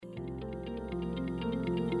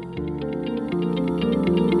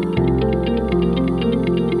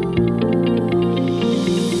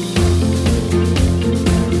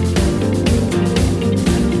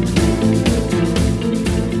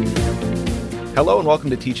Hello and welcome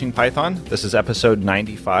to Teaching Python. This is episode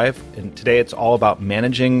 95, and today it's all about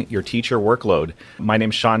managing your teacher workload. My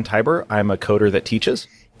name's Sean Tiber. I'm a coder that teaches.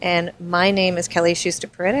 And my name is Kelly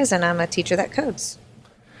Schuster-Paredes, and I'm a teacher that codes.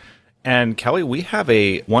 And Kelly, we have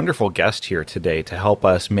a wonderful guest here today to help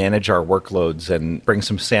us manage our workloads and bring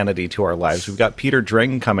some sanity to our lives. We've got Peter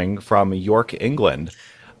Dring coming from York, England.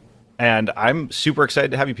 And I'm super excited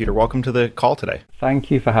to have you, Peter. Welcome to the call today. Thank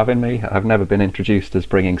you for having me. I've never been introduced as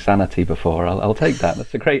bringing sanity before. I'll take that.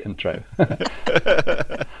 That's a great intro.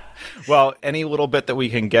 Well, any little bit that we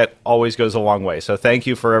can get always goes a long way. So thank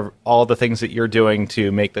you for all the things that you're doing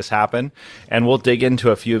to make this happen. And we'll dig into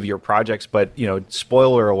a few of your projects. But,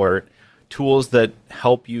 spoiler alert, tools that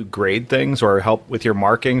help you grade things or help with your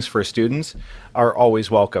markings for students are always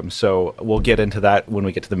welcome. So we'll get into that when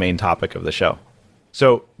we get to the main topic of the show.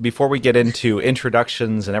 So before we get into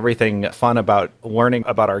introductions and everything fun about learning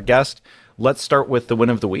about our guest, let's start with the win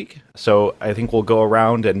of the week. So I think we'll go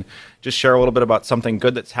around and just share a little bit about something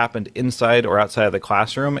good that's happened inside or outside of the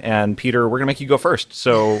classroom. And Peter, we're going to make you go first.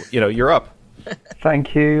 So, you're up.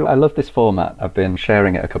 Thank you. I love this format. I've been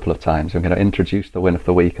sharing it a couple of times. I'm going to introduce the win of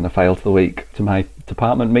the week and the fail of the week to my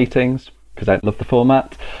department meetings because I love the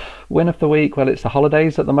format. Win of the week, well, it's the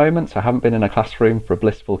holidays at the moment, so I haven't been in a classroom for a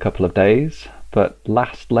blissful couple of days. But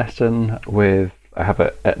last lesson I have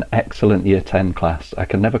an excellent Year 10 class. I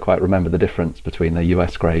can never quite remember the difference between the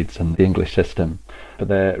US grades and the English system. But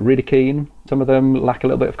they're really keen. Some of them lack a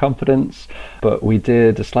little bit of confidence. But we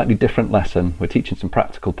did a slightly different lesson. We're teaching some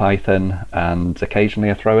practical Python, and occasionally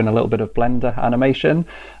I throw in a little bit of Blender animation.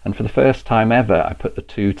 And for the first time ever, I put the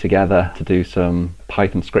two together to do some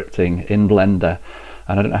Python scripting in Blender.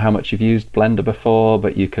 And I don't know how much you've used Blender before,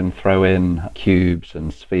 but you can throw in cubes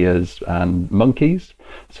and spheres and monkeys.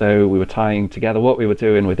 So we were tying together what we were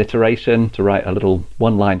doing with iteration to write a little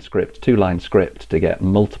one-line script, two-line script to get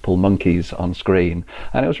multiple monkeys on screen.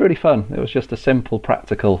 And it was really fun. It was just a simple,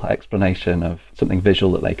 practical explanation of something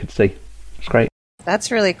visual that they could see. It's great.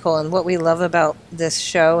 That's really cool. And what we love about this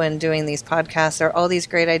show and doing these podcasts are all these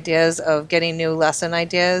great ideas of getting new lesson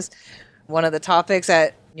ideas. One of the topics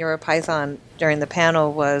at NeuroPython during the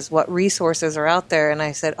panel was what resources are out there. And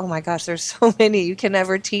I said, oh my gosh, there's so many. You can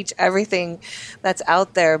never teach everything that's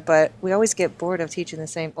out there. But we always get bored of teaching the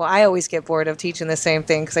same. Well, I always get bored of teaching the same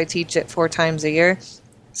thing because I teach it 4 times a year.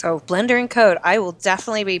 So Blender and Code, I will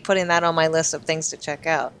definitely be putting that on my list of things to check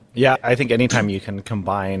out. Yeah, I think anytime you can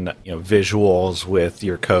combine visuals with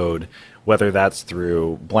your code, whether that's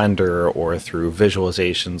through Blender or through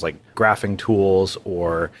visualizations like graphing tools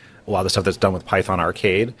or a lot of the stuff that's done with Python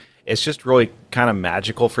Arcade, it's just really kind of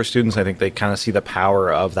magical for students. I think they kind of see the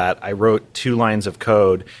power of that. I wrote 2 lines of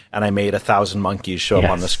code and I made 1,000 monkeys show up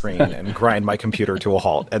on the screen and grind my computer to a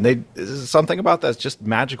halt. And something about that's just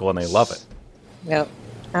magical and they love it. Yep,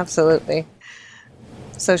 absolutely.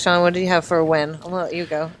 So Sean, what do you have for a win? I'll let you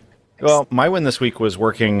go. Well, my win this week was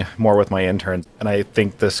working more with my interns, and I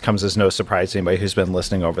think this comes as no surprise to anybody who's been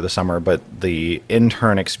listening over the summer, but the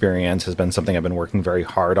intern experience has been something I've been working very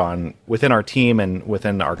hard on within our team and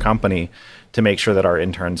within our company to make sure that our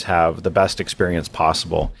interns have the best experience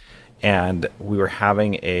possible. And we were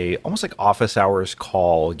having almost like office hours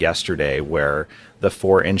call yesterday where the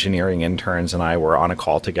 4 engineering interns and I were on a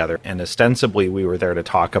call together, and ostensibly we were there to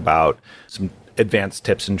talk about some advanced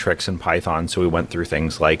tips and tricks in Python. So we went through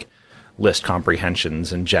things like list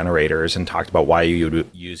comprehensions and generators and talked about why you would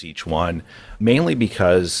use each one, mainly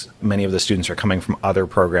because many of the students are coming from other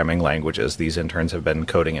programming languages. These interns have been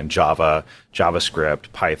coding in Java,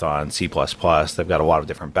 JavaScript, Python, C++. They've got a lot of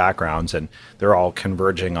different backgrounds, and they're all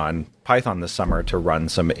converging on Python this summer to run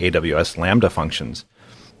some AWS Lambda functions.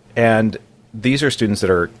 And these are students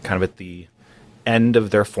that are kind of at the end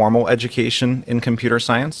of their formal education in computer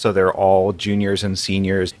science. So they're all juniors and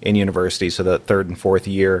seniors in university, so the 3rd and 4th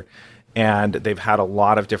year. And they've had a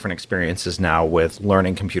lot of different experiences now with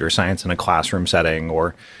learning computer science in a classroom setting,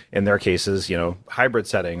 or in their cases, hybrid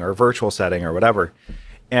setting or virtual setting or whatever.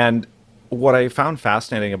 And what I found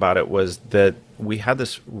fascinating about it was that we had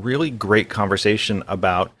this really great conversation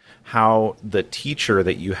about how the teacher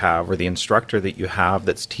that you have or the instructor that you have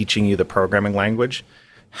that's teaching you the programming language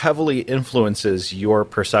heavily influences your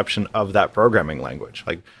perception of that programming language.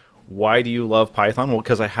 Like, why do you love Python? Well,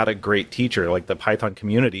 because I had a great teacher. Like, the Python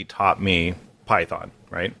community taught me Python,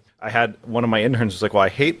 right? I had one of my interns was like, well, I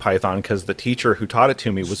hate Python because the teacher who taught it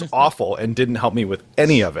to me was awful and didn't help me with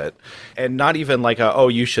any of it. And not even like,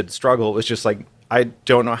 you should struggle. It was just like, I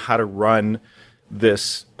don't know how to run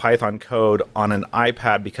this Python code on an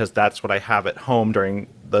iPad because that's what I have at home during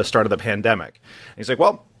the start of the pandemic. And he's like,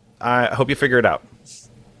 well, I hope you figure it out,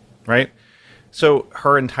 right? So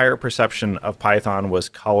her entire perception of Python was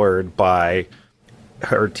colored by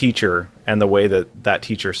her teacher and the way that that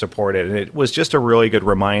teacher supported. And it was just a really good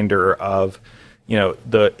reminder of,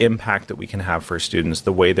 the impact that we can have for students,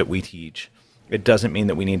 the way that we teach. It doesn't mean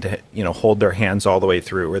that we need to, hold their hands all the way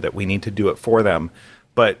through or that we need to do it for them,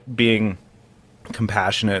 but being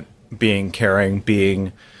compassionate, being caring,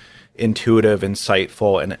 being intuitive,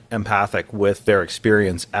 insightful, and empathic with their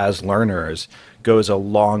experience as learners goes a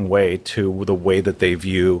long way to the way that they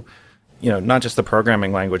view, not just the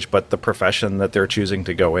programming language, but the profession that they're choosing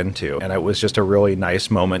to go into. And it was just a really nice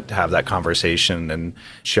moment to have that conversation and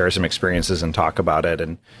share some experiences and talk about it.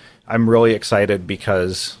 And I'm really excited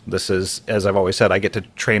because this is, as I've always said, I get to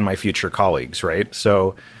train my future colleagues, right?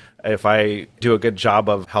 So if I do a good job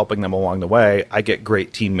of helping them along the way, I get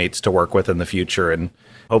great teammates to work with in the future. And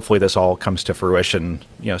hopefully this all comes to fruition,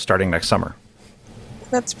 starting next summer.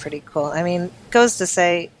 That's pretty cool. I mean, goes to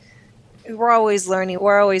say, we're always learning.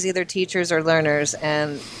 We're always either teachers or learners,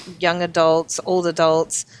 and young adults, old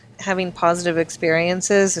adults, having positive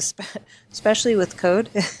experiences, especially with code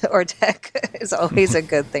or tech, is always a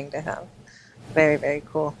good thing to have. Very, very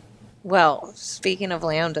cool. Well, speaking of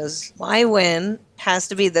Lambdas, my win has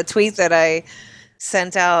to be the tweet that I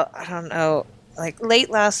sent out, I don't know, like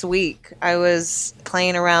late last week. I was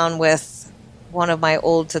playing around with one of my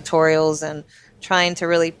old tutorials and trying to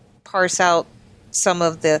really parse out some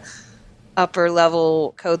of the upper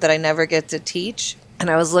level code that I never get to teach. And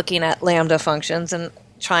I was looking at Lambda functions and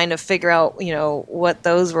trying to figure out, what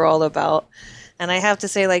those were all about. And I have to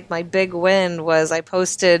say, like, my big win was I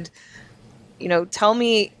posted, tell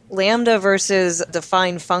me Lambda versus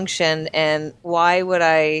define function, and why would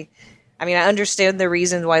I understand the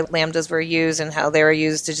reason why Lambdas were used and how they were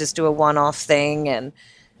used to just do a one-off thing,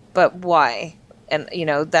 but why? And,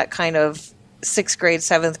 that kind of 6th grade,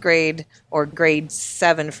 7th grade, or grade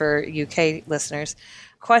 7 for UK listeners,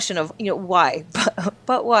 question of, why?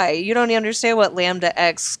 But why? You don't understand what lambda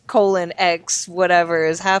x, :x, whatever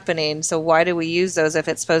is happening. So why do we use those if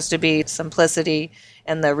it's supposed to be simplicity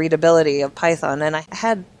and the readability of Python? And I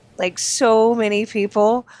had so many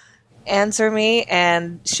people answer me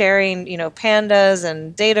and sharing, pandas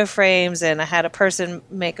and data frames. And I had a person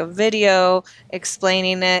make a video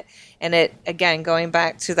explaining it. And it, again, going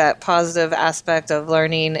back to that positive aspect of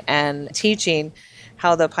learning and teaching,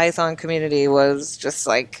 how the Python community was just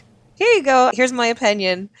like, here you go, here's my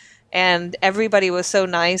opinion. And everybody was so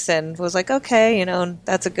nice and was like, okay,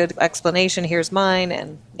 that's a good explanation, here's mine.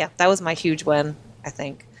 And yeah, that was my huge win, I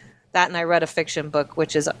think. That, and I read a fiction book,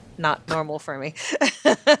 which is not normal for me.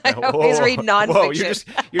 I always read nonfiction.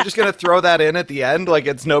 Whoa, you're just going to throw that in at the end like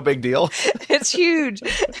it's no big deal? It's huge.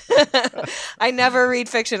 I never read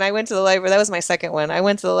fiction. I went to the library. That was my second one. I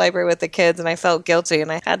went to the library with the kids, and I felt guilty, and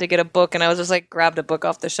I had to get a book, and I was just grabbed a book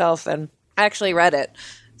off the shelf, and I actually read it.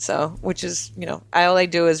 So, which is, all I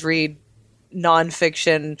do is read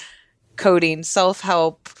nonfiction, coding,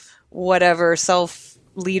 self-help, whatever,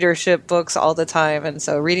 leadership books all the time, and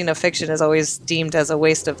so reading a fiction is always deemed as a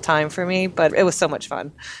waste of time for me, but it was so much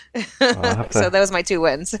fun. So that was my 2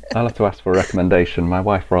 wins. I'll have to ask for a recommendation. My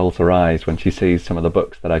wife rolls her eyes when she sees some of the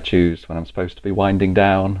books that I choose when I'm supposed to be winding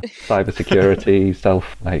down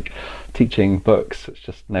cybersecurity, teaching books. It's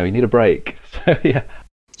just, no, you need a break. So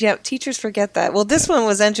yeah, teachers forget that. Well, this one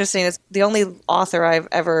was interesting. It's the only author I've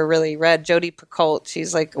ever really read, Jodi Picoult.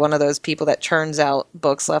 She's one of those people that churns out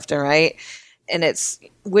books left and right. And it's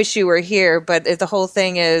Wish You Were Here, but the whole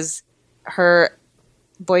thing is her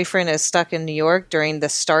boyfriend is stuck in New York during the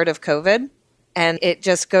start of COVID, and it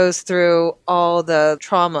just goes through all the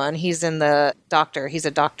trauma, and he's a doctor,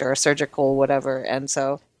 a surgical whatever, and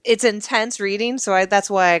so it's intense reading, so that's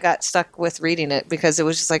why I got stuck with reading it, because it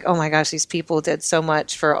was just oh my gosh, these people did so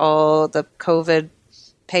much for all the COVID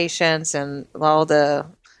patients and all the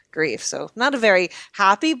grief. So not a very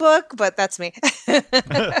happy book, but that's me.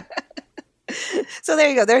 So there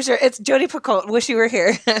you go. It's Jodi Picoult. Wish You Were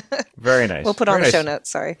Here. Very nice. We'll put on the show notes.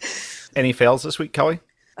 Sorry. Any fails this week, Kelly?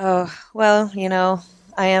 Oh, well,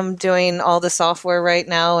 I am doing all the software right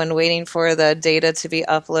now and waiting for the data to be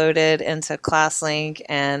uploaded into ClassLink.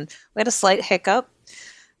 And we had a slight hiccup.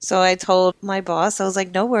 So I told my boss, I was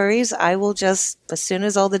like, no worries. I will just, as soon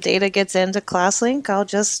as all the data gets into ClassLink, I'll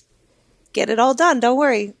just get it all done. Don't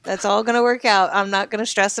worry. That's all going to work out. I'm not going to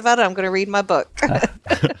stress about it. I'm going to read my book.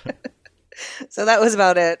 So that was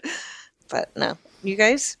about it. But no, you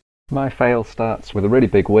guys? My fail starts with a really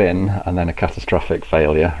big win and then a catastrophic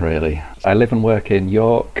failure, really. I live and work in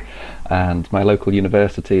York, and my local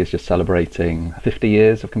university is just celebrating 50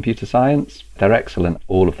 years of computer science. They're excellent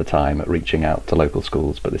all of the time at reaching out to local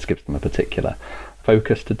schools, but this gives them a particular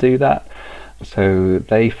focus to do that. So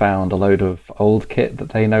they found a load of old kit that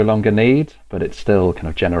they no longer need, but it's still kind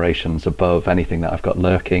of generations above anything that I've got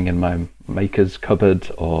lurking in my maker's cupboard,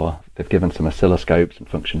 or they've given some oscilloscopes and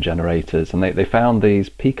function generators. And they found these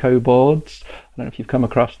Pico boards. I don't know if you've come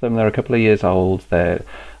across them. They're a couple of years old. They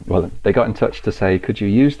got in touch to say, could you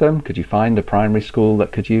use them? Could you find a primary school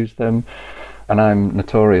that could use them? And I'm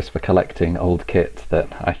notorious for collecting old kit that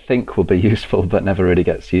I think will be useful but never really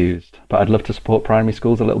gets used. But I'd love to support primary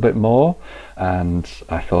schools a little bit more, and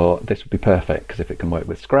I thought this would be perfect, because if it can work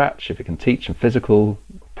with Scratch, if it can teach some physical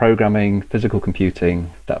programming, physical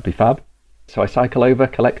computing, that'd be fab. So I cycle over,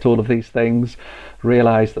 collect all of these things,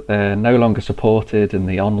 realise that they're no longer supported in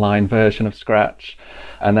the online version of Scratch,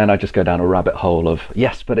 and then I just go down a rabbit hole of,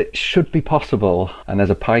 yes, but it should be possible. And there's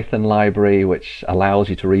a Python library which allows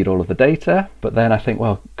you to read all of the data, but then I think,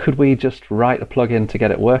 well, could we just write a plugin to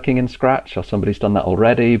get it working in Scratch? Or somebody's done that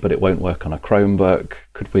already, but it won't work on a Chromebook.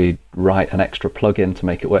 Could we write an extra plugin to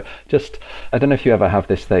make it work? I don't know if you ever have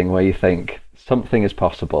this thing where you think, something is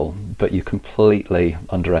possible, but you completely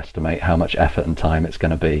underestimate how much effort and time it's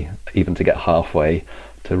going to be, even to get halfway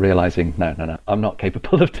to realizing, no, I'm not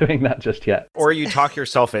capable of doing that just yet. Or you talk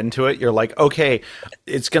yourself into it. You're like, okay,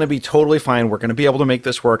 it's going to be totally fine. We're going to be able to make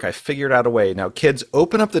this work. I figured out a way. Now, kids,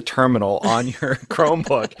 open up the terminal on your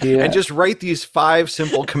Chromebook and just write these 5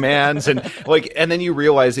 simple commands. And then you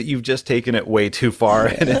realize that you've just taken it way too far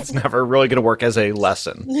and it's never really going to work as a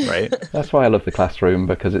lesson, right? That's why I love the classroom,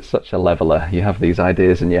 because it's such a leveler. You have these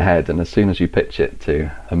ideas in your head, and as soon as you pitch it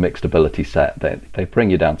to a mixed ability set, they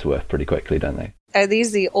bring you down to earth pretty quickly, don't they? Are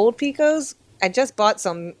these the old Picos? I just bought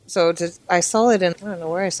some, I saw it in, I don't know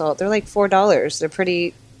where I saw it. They're like $4. They're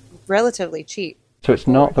pretty, relatively cheap. So it's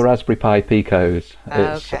not the Raspberry Pi Picos.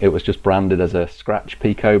 It was just branded as a Scratch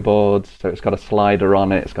Pico board. So it's got a slider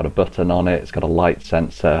on it, it's got a button on it, it's got a light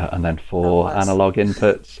sensor, and then 4 analog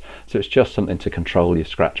inputs. So it's just something to control your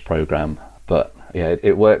Scratch program. But yeah,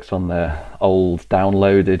 it works on the old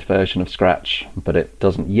downloaded version of Scratch, but it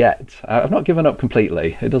doesn't yet. I've not given up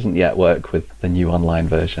completely. It doesn't yet work with the new online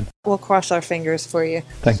version. We'll cross our fingers for you.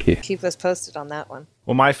 Thank you. Keep us posted on that one.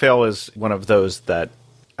 Well, my fail is one of those that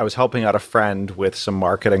I was helping out a friend with some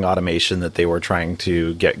marketing automation that they were trying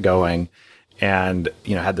to get going, and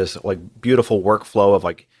had this beautiful workflow of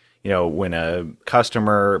when a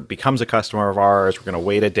customer becomes a customer of ours, we're going to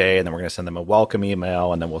wait a day, and then we're going to send them a welcome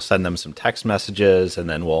email, and then we'll send them some text messages, and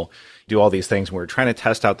then we'll do all these things. And we're trying to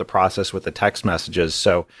test out the process with the text messages.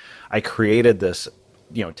 So I created this,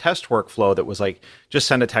 test workflow that was just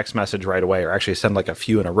send a text message right away, or actually send a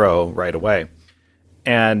few in a row right away.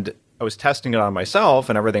 And I was testing it on myself,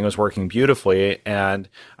 and everything was working beautifully. And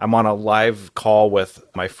I'm on a live call with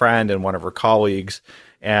my friend and one of her colleagues,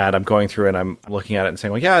 and I'm going through and I'm looking at it and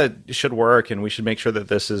saying, well, yeah, it should work, and we should make sure that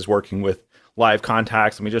this is working with live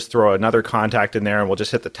contacts. And we just throw another contact in there, and we'll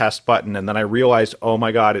just hit the test button. And then I realized, oh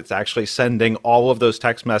my God, it's actually sending all of those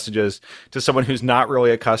text messages to someone who's not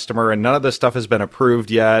really a customer, and none of this stuff has been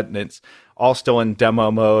approved yet, and it's all still in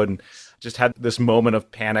demo mode. And just had this moment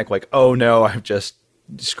of panic, oh no, I've just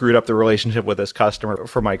screwed up the relationship with this customer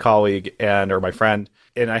for my colleague or my friend.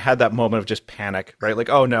 And I had that moment of just panic, right?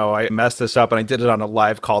 Oh no, I messed this up, and I did it on a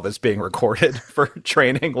live call that's being recorded for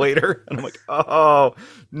training later. And I'm like, oh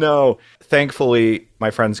no. Thankfully,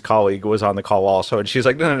 my friend's colleague was on the call also, and she's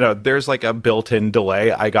like, no, there's a built-in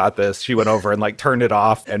delay. I got this. She went over and turned it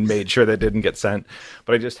off and made sure that it didn't get sent.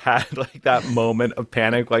 But I just had that moment of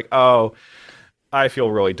panic, oh, I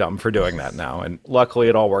feel really dumb for doing that now. And luckily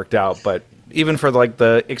it all worked out. But even for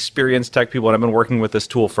the experienced tech people, and I've been working with this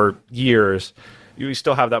tool for years, you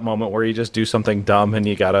still have that moment where you just do something dumb and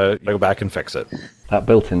you gotta go back and fix it. That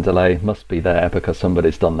built-in delay must be there because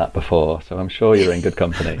somebody's done that before, so I'm sure you're in good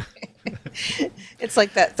company. It's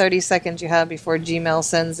like that 30 seconds you have before Gmail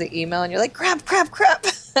sends the email, and you're like, crap.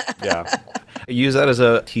 Yeah. I use that as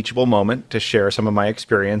a teachable moment to share some of my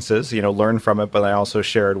experiences, learn from it, but I also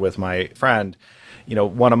shared with my friend.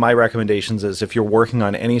 One of my recommendations is if you're working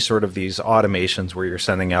on any sort of these automations where you're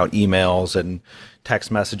sending out emails and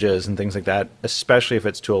text messages and things like that, especially if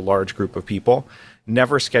it's to a large group of people,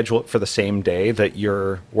 never schedule it for the same day that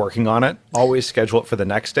you're working on it. Always schedule it for the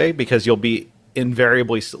next day, because you'll be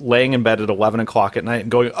invariably laying in bed at 11 o'clock at night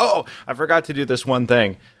and going, oh, I forgot to do this one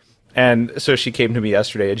thing. And so she came to me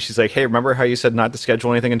yesterday and she's like, hey, remember how you said not to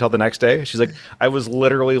schedule anything until the next day? She's like, I was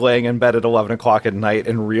literally laying in bed at 11 o'clock at night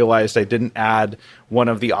and realized I didn't add one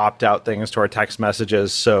of the opt-out things to our text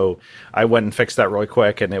messages. So I went and fixed that really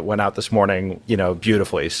quick, and it went out this morning,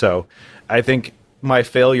 beautifully. So I think my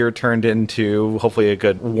failure turned into hopefully a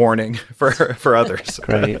good warning for others.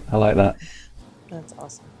 Great. I like that. That's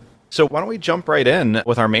awesome. So why don't we jump right in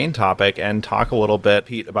with our main topic and talk a little bit,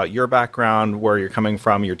 Pete, about your background, where you're coming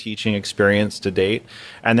from, your teaching experience to date,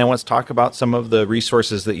 and then let's talk about some of the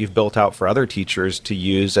resources that you've built out for other teachers to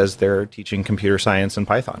use as they're teaching computer science and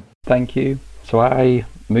Python. Thank you. So I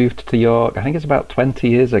moved to York, I think it's about 20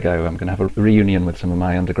 years ago. I'm going to have a reunion with some of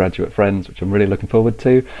my undergraduate friends, which I'm really looking forward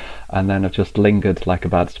to. And then I've just lingered like a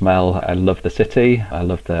bad smell. I love the city. I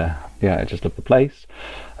just love the place.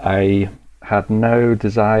 I had no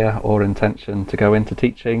desire or intention to go into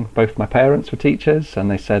teaching. Both my parents were teachers and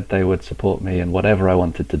they said they would support me in whatever I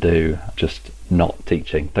wanted to do, just not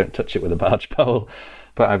teaching. Don't touch it with a barge pole.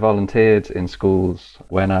 But I volunteered in schools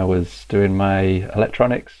when I was doing my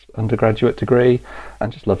electronics undergraduate degree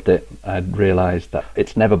and just loved it. I'd realised that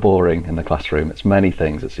it's never boring in the classroom. It's many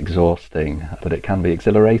things. It's exhausting, but it can be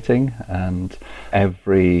exhilarating, and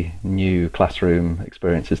every new classroom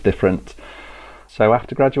experience is different. So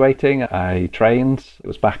after graduating, I trained. It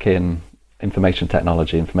was back in information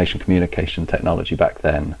technology, information communication technology back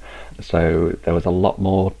then. So there was a lot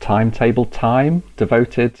more timetable time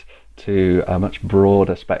devoted to a much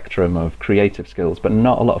broader spectrum of creative skills, but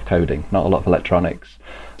not a lot of coding, not a lot of electronics.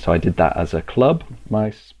 So I did that as a club. My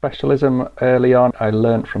specialism early on, I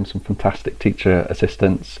learned from some fantastic teacher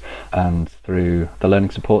assistants and through the learning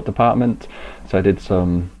support department. So I did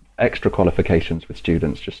some extra qualifications with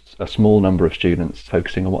students, just a small number of students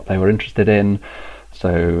focusing on what they were interested in.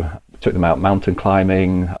 So took them out mountain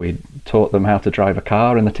climbing. We taught them how to drive a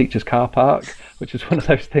car in the teacher's car park, which is one of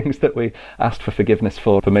those things that we asked for forgiveness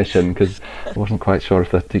for permission because I wasn't quite sure if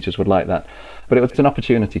the teachers would like that. But it was an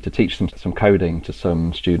opportunity to teach them some coding to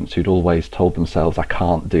some students who'd always told themselves, I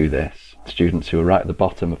can't do this. Students who were right at the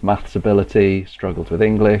bottom of maths ability, struggled with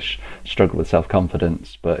English, struggled with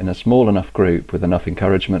self-confidence, but in a small enough group with enough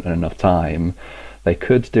encouragement and enough time, they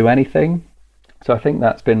could do anything. So I think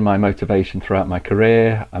that's been my motivation throughout my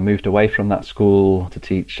career. I moved away from that school to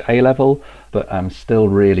teach A-level, but I'm still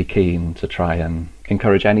really keen to try and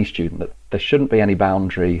encourage any student that there shouldn't be any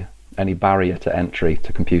boundary, any barrier to entry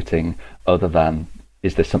to computing other than,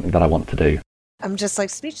 is this something that I want to do? I'm just like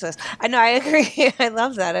speechless. I know, I agree. I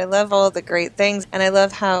love that. I love all the great things. And I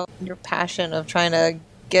love how your passion of trying to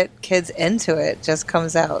get kids into it just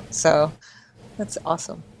comes out. So that's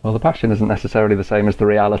awesome. Well, the passion isn't necessarily the same as the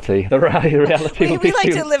reality. The reality will be like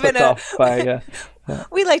to live in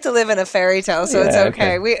we like to live in a fairy tale, so it's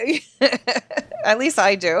okay. We at least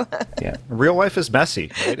I do. Yeah. Real life is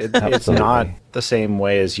messy, right? It's not the same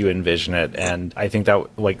way as you envision it. And I think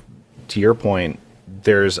that, like, to your point,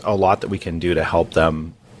 there's a lot that we can do to help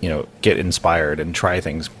them, get inspired and try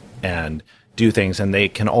things and do things, and they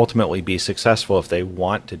can ultimately be successful if they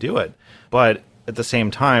want to do it. But at the same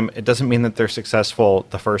time, it doesn't mean that they're successful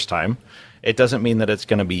the first time. It doesn't mean that it's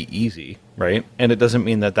going to be easy, right? And it doesn't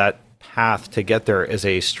mean that that path to get there is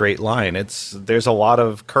a straight line. There's a lot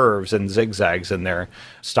of curves and zigzags in there,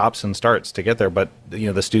 stops and starts to get there. But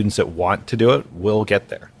the students that want to do it will get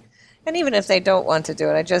there. And even if they don't want to do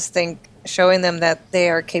it, I just think showing them that they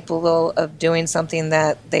are capable of doing something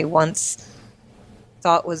that they once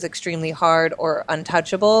thought was extremely hard or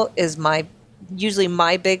untouchable is usually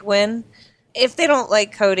my big win. If they don't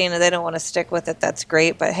like coding and they don't want to stick with it, that's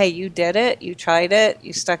great. But hey, you did it. You tried it.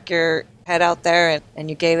 You stuck your head out there and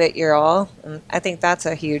you gave it your all. And I think that's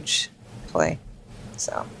a huge play.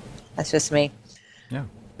 So that's just me. Yeah.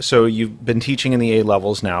 So you've been teaching in the A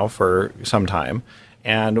levels now for some time.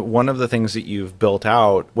 And one of the things that you've built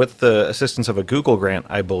out with the assistance of a Google grant,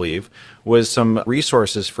 I believe, was some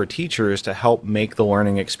resources for teachers to help make the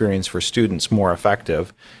learning experience for students more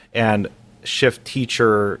effective and shift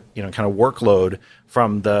teacher, kind of workload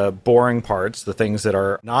from the boring parts, the things that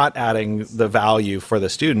are not adding the value for the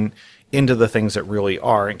student, into the things that really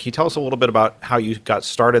are. And can you tell us a little bit about how you got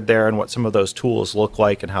started there and what some of those tools look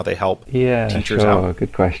like and how they help teachers out? Yeah,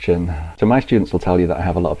 good question. So my students will tell you that I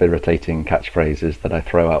have a lot of irritating catchphrases that I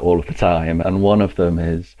throw out all of the time. And one of them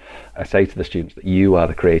is, I say to the students that you are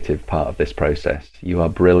the creative part of this process. You are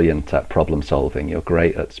brilliant at problem solving. You're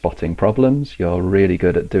great at spotting problems. You're really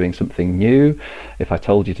good at doing something new. If I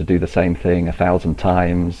told you to do the same thing 1,000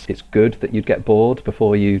 times, it's good that you'd get bored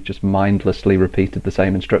before you just mindlessly repeated the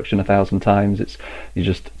same instruction 1,000 times.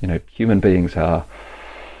 Human beings are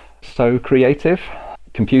so creative.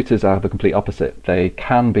 Computers are the complete opposite. They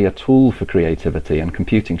can be a tool for creativity, and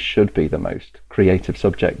computing should be the most creative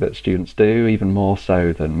subject that students do, even more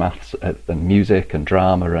so than maths, than music and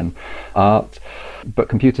drama and art. But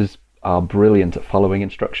computers are brilliant at following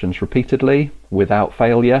instructions repeatedly without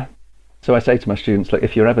failure. So I say to my students, look,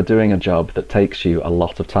 if you're ever doing a job that takes you a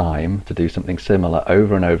lot of time to do something similar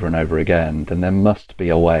over and over and over again, then there must be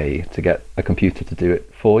a way to get a computer to do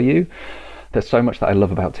it for you. There's so much that I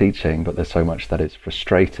love about teaching, but there's so much that is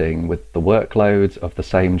frustrating with the workload of the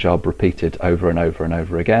same job repeated over and over and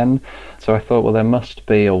over again. So I thought, well, there must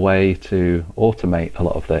be a way to automate a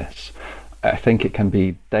lot of this. I think it can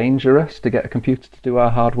be dangerous to get a computer to do our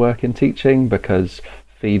hard work in teaching, because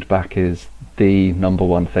feedback is the number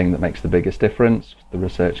one thing that makes the biggest difference. The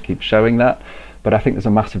research keeps showing that. But I think there's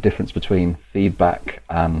a massive difference between feedback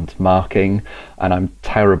and marking, and I'm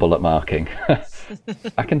terrible at marking.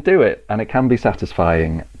 I can do it and it can be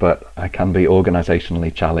satisfying, but I can be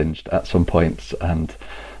organisationally challenged at some points, and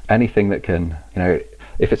anything that can,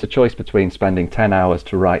 if it's a choice between spending 10 hours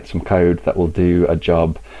to write some code that will do a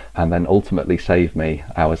job and then ultimately save me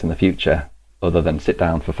hours in the future, other than sit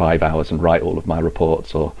down for 5 hours and write all of my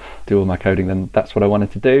reports or do all my coding, then that's what I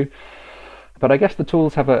wanted to do. But I guess the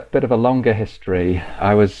tools have a bit of a longer history.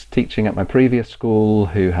 I was teaching at my previous school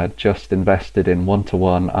who had just invested in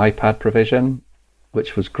one-to-one iPad provision,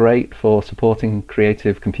 which was great for supporting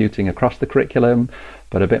creative computing across the curriculum,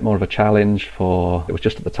 but a bit more of a challenge it was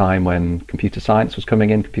just at the time when computer science was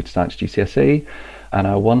coming in, computer science GCSE, and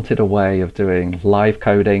I wanted a way of doing live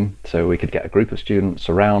coding so we could get a group of students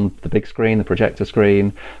around the big screen, the projector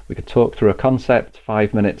screen. We could talk through a concept,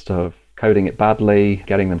 5 minutes of coding it badly,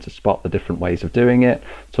 getting them to spot the different ways of doing it,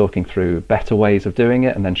 talking through better ways of doing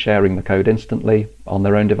it, and then sharing the code instantly on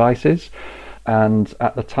their own devices. And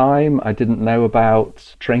at the time, I didn't know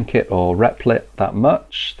about Trinket or Replit that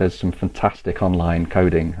much. There's some fantastic online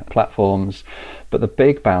coding platforms. But the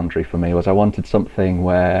big boundary for me was I wanted something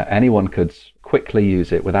where anyone could quickly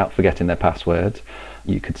use it without forgetting their password.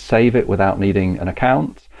 You could save it without needing an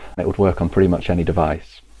account. It would work on pretty much any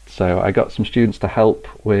device. So I got some students to help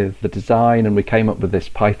with the design, and we came up with this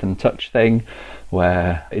Python Touch thing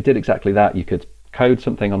where it did exactly that. You could code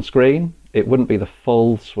something on screen. It wouldn't be the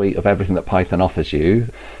full suite of everything that Python offers you.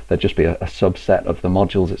 There'd just be a subset of the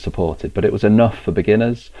modules it supported, but it was enough for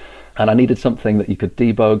beginners. And I needed something that you could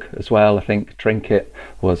debug as well. I think Trinket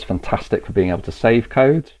was fantastic for being able to save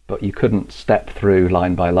code, but you couldn't step through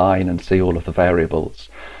line by line and see all of the variables.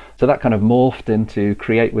 So that kind of morphed into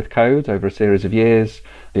Create with Code over a series of years.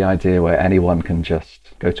 The idea where anyone can just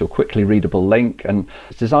go to a quickly readable link, and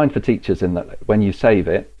it's designed for teachers in that when you save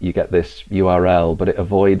it, you get this URL, but it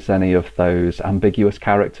avoids any of those ambiguous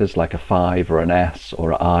characters like a 5 or an S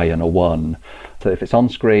or an I and a 1. So if it's on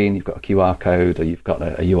screen, you've got a QR code or you've got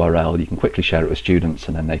a URL, you can quickly share it with students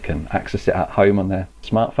and then they can access it at home on their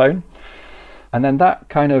smartphone. And then that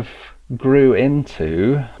kind of grew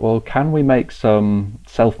into, well, can we make some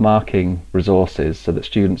self-marking resources so that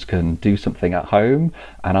students can do something at home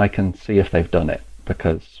and I can see if they've done it?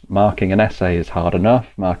 Because marking an essay is hard enough,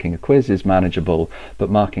 marking a quiz is manageable, but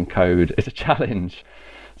marking code is a challenge.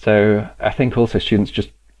 So I think also students just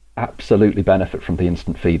absolutely benefit from the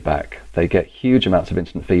instant feedback. They get huge amounts of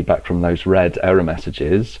instant feedback from those red error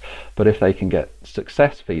messages, but if they can get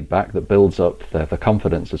success feedback that builds up the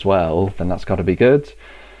confidence as well, then that's got to be good.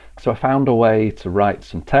 So I found a way to write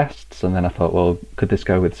some tests, and then I thought, well, could this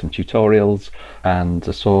go with some tutorials? And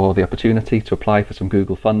I saw the opportunity to apply for some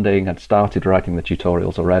Google funding. I'd started writing the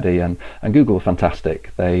tutorials already, and Google were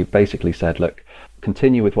fantastic. They basically said, look,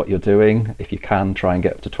 continue with what you're doing. If you can, try and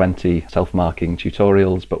get up to 20 self-marking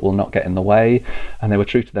tutorials, but we'll not get in the way. And they were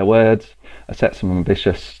true to their word. I set some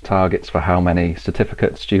ambitious targets for how many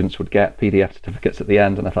certificates students would get, PDF certificates at the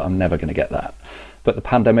end, and I thought, I'm never going to get that. But the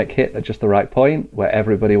pandemic hit at just the right point where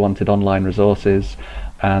everybody wanted online resources.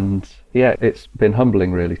 And yeah, it's been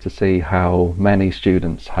humbling really to see how many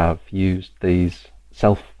students have used these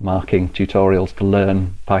self-marking tutorials to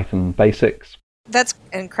learn Python basics. That's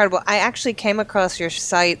incredible. I actually came across your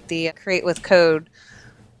site, the Create with Code,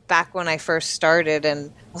 back when I first started,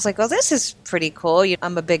 and I was like, oh, this is pretty cool.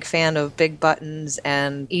 I'm a big fan of big buttons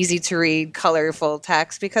and easy to read, colorful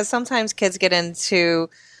text, because sometimes kids get into,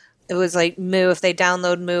 it was like Moo, if they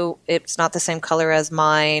download Moo, it's not the same color as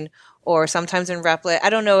mine, or sometimes in Replit, I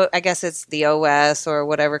don't know, I guess it's the OS or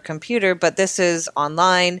whatever computer, but this is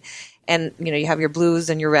online. And, you have your blues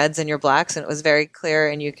and your reds and your blacks, and it was very clear,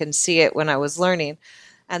 and you can see it when I was learning.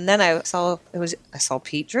 And then I saw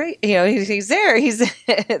Pete Drake, he's there.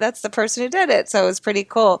 That's the person who did it. So it was pretty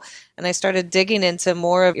cool. And I started digging into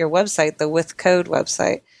more of your website, the With Code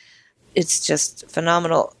website. It's just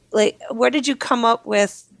phenomenal. Like, where did you come up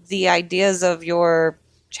with the ideas of your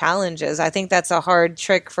challenges? I think that's a hard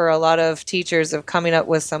trick for a lot of teachers, of coming up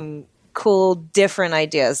with some cool, different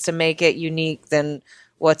ideas to make it unique than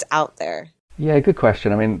what's out there. Yeah, good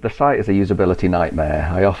question. I mean, the site is a usability nightmare.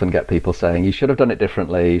 I often get people saying, you should have done it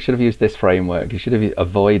differently, you should have used this framework, you should have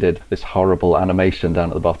avoided this horrible animation down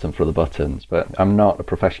at the bottom for the buttons. But I'm not a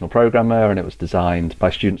professional programmer, and it was designed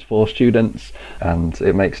by students for students, and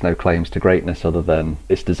it makes no claims to greatness other than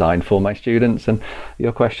it's designed for my students. And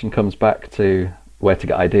your question comes back to where to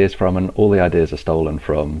get ideas from, and all the ideas are stolen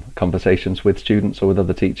from conversations with students or with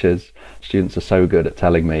other teachers. Students are so good at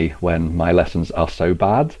telling me when my lessons are so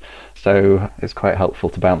bad, so it's quite helpful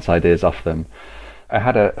to bounce ideas off them. I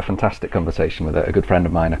had a fantastic conversation with a good friend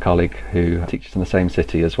of mine, a colleague who teaches in the same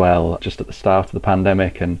city as well, just at the start of the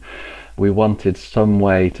pandemic, and we wanted some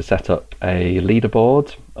way to set up a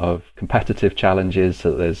leaderboard of competitive challenges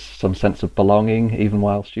so that there's some sense of belonging even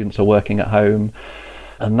while students are working at home.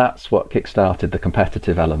 And that's what kickstarted the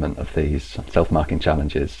competitive element of these self-marking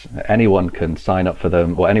challenges. Anyone can sign up for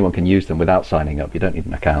them, or anyone can use them without signing up. You don't need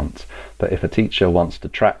an account. But if a teacher wants to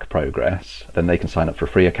track progress, then they can sign up for a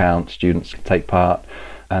free account. Students can take part.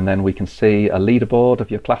 And then we can see a leaderboard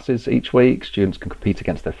of your classes each week. Students can compete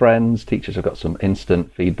against their friends. Teachers have got some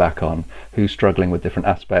instant feedback on who's struggling with different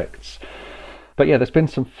aspects. But yeah, there's been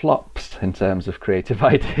some flops in terms of creative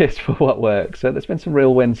ideas for what works. So there's been some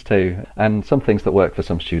real wins too. And some things that work for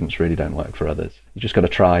some students really don't work for others. You just got to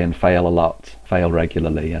try and fail a lot, fail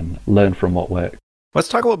regularly, and learn from what works. Let's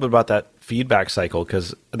talk a little bit about that feedback cycle,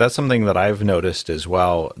 because that's something that I've noticed as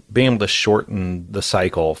well. Being able to shorten the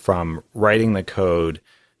cycle from writing the code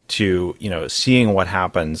to, seeing what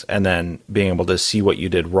happens and then being able to see what you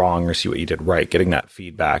did wrong or see what you did right, getting that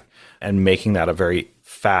feedback and making that a very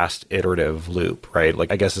fast iterative loop, right?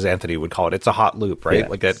 Like, I guess as Anthony would call it, it's a hot loop, right? Yes.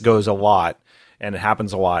 Like that goes a lot and it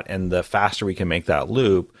happens a lot. And the faster we can make that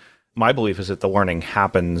loop, my belief is that the learning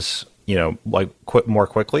happens, more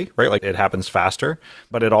quickly, right? Like it happens faster,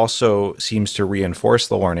 but it also seems to reinforce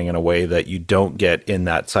the learning in a way that you don't get in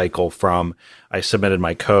that cycle from I submitted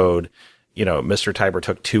my code, Mr. Tiber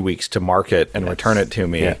took 2 weeks to mark it and return it to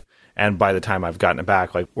me. Yeah. And by the time I've gotten it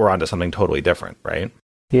back, like we're onto something totally different, right?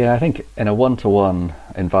 Yeah, I think in a one-to-one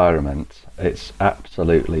environment, it's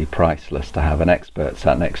absolutely priceless to have an expert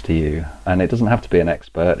sat next to you. And it doesn't have to be an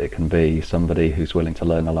expert. It can be somebody who's willing to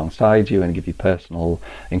learn alongside you and give you personal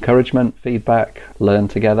encouragement, feedback, learn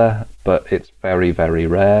together. But it's very, very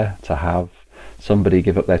rare to have somebody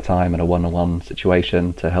give up their time in a one-on-one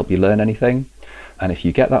situation to help you learn anything. And if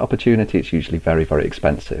you get that opportunity, it's usually very, very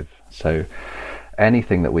expensive. So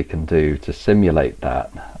anything that we can do to simulate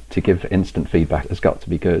that, to give instant feedback, has got to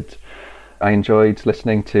be good. I enjoyed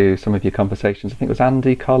listening to some of your conversations. I think it was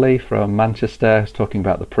Andy Colley from Manchester who's talking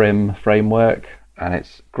about the PRIM framework. And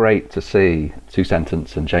it's great to see Sue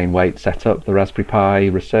Sentence and Jane Waite set up the Raspberry Pi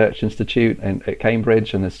Research Institute at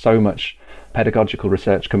Cambridge. And there's so much pedagogical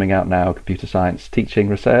research coming out now, computer science teaching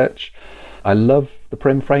research. I love the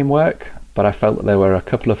PRIM framework, but I felt that there were a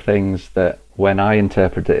couple of things that when I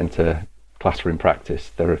interpreted it into classroom practice,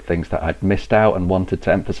 there are things that I'd missed out and wanted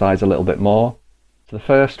to emphasize a little bit more. So the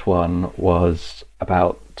first one was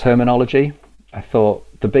about terminology. I thought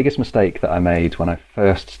the biggest mistake that I made when I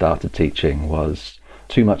first started teaching was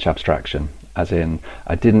too much abstraction, as in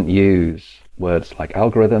I didn't use words like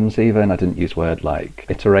algorithms even, I didn't use words like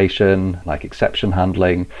iteration, like exception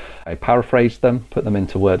handling. I paraphrased them, put them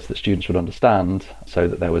into words that students would understand so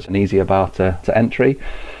that there was an easier bar to entry.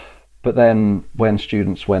 But then when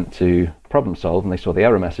students went to problem solve and they saw the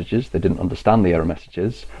error messages, they didn't understand the error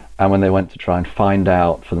messages. And when they went to try and find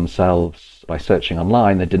out for themselves by searching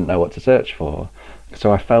online, they didn't know what to search for.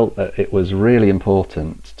 So I felt that it was really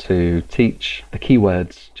important to teach the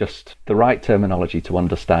keywords, just the right terminology to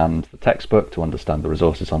understand the textbook, to understand the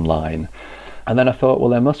resources online. And then I thought, well,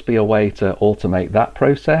 there must be a way to automate that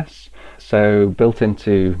process. So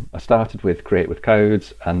I started with Create with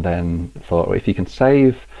Codes, and then thought, well, if you can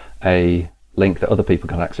save a link that other people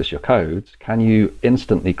can access your codes, can you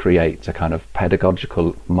instantly create a kind of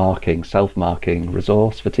pedagogical marking, self-marking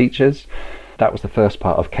resource for teachers? That was the first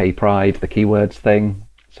part of K-Pride, the keywords thing.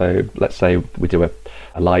 So let's say we do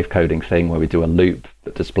a live coding thing where we do a loop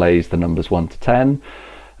that displays the numbers 1 to 10.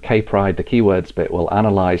 K-Pride, the keywords bit, will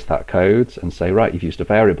analyze that code and say, right, you've used a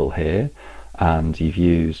variable here, and you've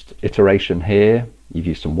used iteration here, you've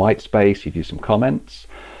used some white space, you've used some comments,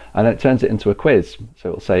 and then it turns it into a quiz. So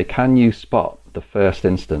it'll say, can you spot the first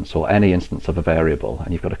instance or any instance of a variable?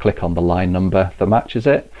 And you've got to click on the line number that matches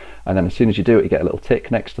it. And then as soon as you do it, you get a little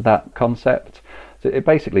tick next to that concept. So it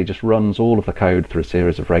basically just runs all of the code through a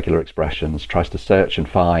series of regular expressions, tries to search and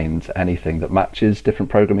find anything that matches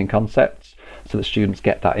different programming concepts so that students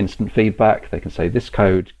get that instant feedback. They can say, this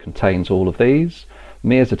code contains all of these.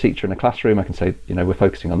 Me as a teacher in a classroom, I can say, we're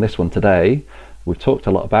focusing on this one today. We've talked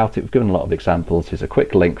a lot about it. We've given a lot of examples. Here's a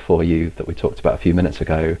quick link for you that we talked about a few minutes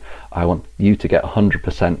ago. I want you to get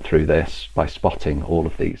 100% through this by spotting all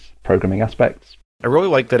of these programming aspects. I really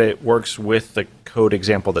like that it works with the code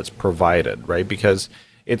example that's provided, right? Because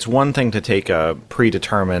it's one thing to take a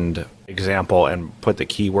predetermined example and put the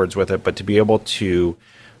keywords with it, but to be able to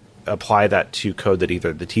apply that to code that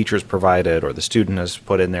either the teacher's provided or the student has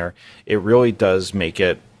put in there, it really does make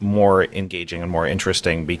it more engaging and more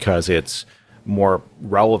interesting because it's more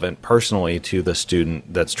relevant personally to the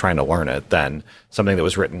student that's trying to learn it than something that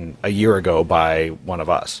was written a year ago by one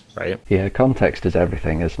of us, right? Yeah, context is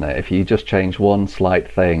everything, isn't it? If you just change one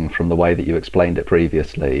slight thing from the way that you explained it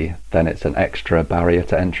previously, then it's an extra barrier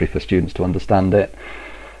to entry for students to understand it.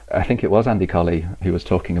 I think it was Andy Colley who was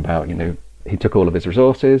talking about, he took all of his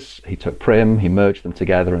resources, he took Prim, he merged them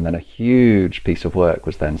together, and then a huge piece of work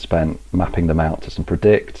was then spent mapping them out to some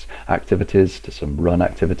predict activities, to some run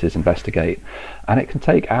activities, investigate. And it can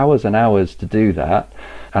take hours and hours to do that.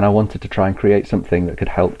 And I wanted to try and create something that could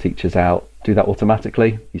help teachers out do that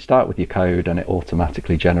automatically. You start with your code and it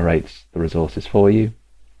automatically generates the resources for you.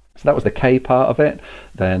 So that was the K part of it.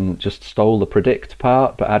 Then just stole the predict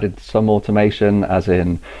part, but added some automation, as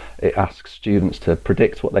in it asks students to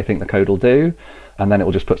predict what they think the code will do, and then it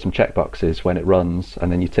will just put some checkboxes when it runs,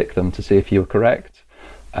 and then you tick them to see if you were correct.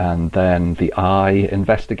 And then the I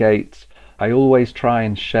investigate. I always try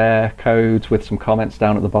and share codes with some comments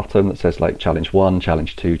down at the bottom that says like challenge 1,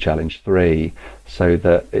 challenge 2, challenge 3, so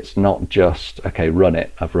that it's not just, okay, run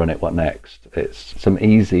it, I've run it, what next? It's some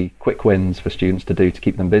easy, quick wins for students to do to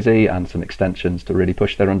keep them busy and some extensions to really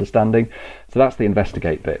push their understanding. So that's the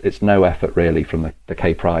investigate bit. It's no effort really from the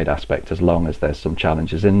K-Pride aspect, as long as there's some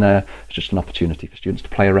challenges in there. It's just an opportunity for students to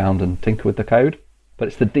play around and tinker with the code. But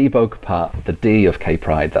it's the debug part, the D of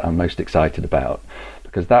K-Pride, that I'm most excited about,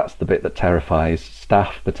 because that's the bit that terrifies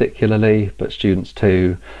staff particularly, but students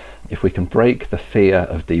too. If we can break the fear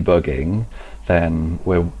of debugging, then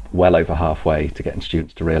we're well over halfway to getting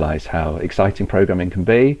students to realise how exciting programming can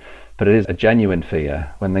be. But it is a genuine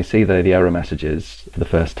fear. When they see the error messages for the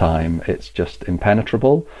first time, it's just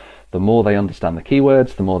impenetrable. The more they understand the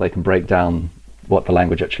keywords, the more they can break down what the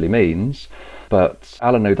language actually means. But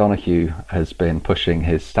Alan O'Donoghue has been pushing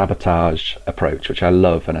his sabotage approach, which I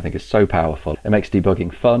love and I think is so powerful. It makes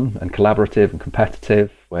debugging fun and collaborative and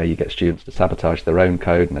competitive, where you get students to sabotage their own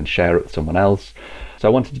code and then share it with someone else. So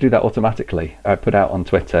I wanted to do that automatically. I put out on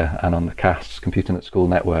Twitter and on the CAST Computing at School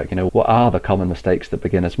network, what are the common mistakes that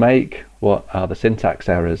beginners make? What are the syntax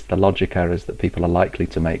errors, the logic errors that people are likely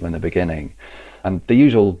to make when they're beginning? And the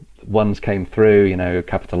usual ones came through,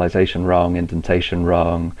 capitalization wrong, indentation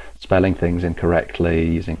wrong, spelling things incorrectly,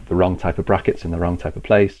 using the wrong type of brackets in the wrong type of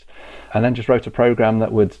place. And then just wrote a program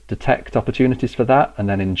that would detect opportunities for that and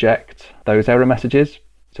then inject those error messages.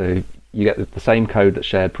 So you get the same code that's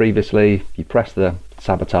shared previously, you press the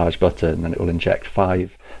sabotage button and it will inject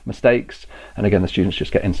 5 mistakes. And again, the students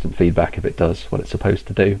just get instant feedback if it does what it's supposed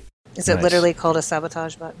to do. Is it literally called a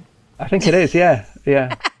sabotage button? I think it is, yeah.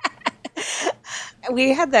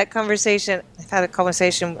 We had that conversation. I've had a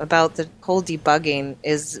conversation about the whole debugging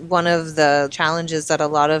is one of the challenges that a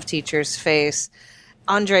lot of teachers face.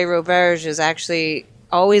 Andre Roberge is actually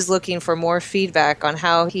always looking for more feedback on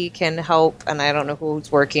how he can help, and I don't know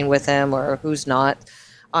who's working with him or who's not,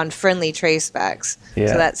 on friendly tracebacks. Yeah.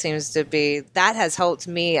 So that has helped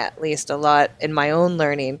me at least a lot in my own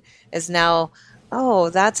learning, is now,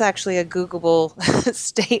 that's actually a Googleable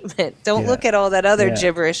statement. Don't look at all that other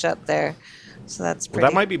gibberish up there. So that's pretty.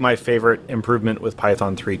 Well, that might be my favorite improvement with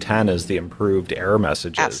Python 3.10 is the improved error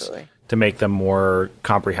messages. Absolutely. To make them more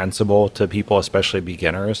comprehensible to people, especially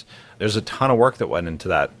beginners. There's a ton of work that went into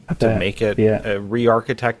that to make it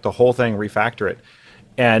re-architect the whole thing, refactor it.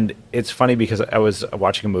 And it's funny because I was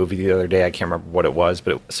watching a movie the other day, I can't remember what it was,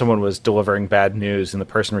 but someone was delivering bad news and the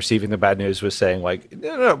person receiving the bad news was saying like,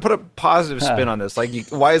 no, put a positive spin on this. Like,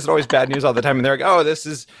 why is it always bad news all the time? And they're like, this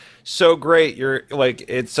is so great. You're like,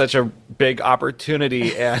 it's such a big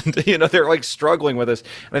opportunity. And, they're like struggling with this.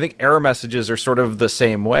 And I think error messages are sort of the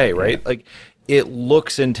same way, right? Yeah. Like, it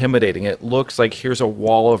looks intimidating. It looks like here's a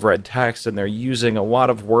wall of red text and they're using a lot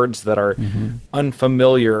of words that are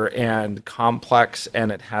unfamiliar and complex,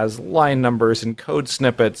 and it has line numbers and code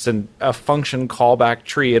snippets and a function callback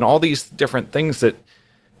tree and all these different things that,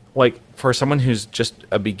 like, for someone who's just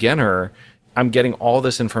a beginner, I'm getting all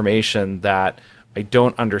this information that I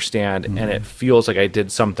don't understand and it feels like I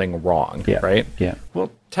did something wrong, right? Yeah.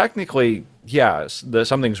 Well, technically,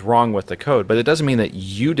 something's wrong with the code, but it doesn't mean that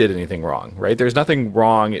you did anything wrong, right? There's nothing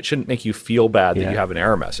wrong. It shouldn't make you feel bad that you have an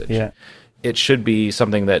error message. Yeah. It should be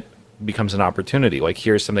something that becomes an opportunity. Like,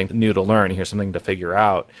 here's something new to learn. Here's something to figure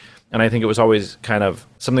out. And I think it was always kind of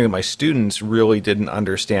something that my students really didn't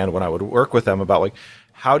understand when I would work with them about, like,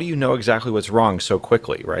 how do you know exactly what's wrong so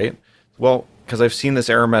quickly, right? Well, because I've seen this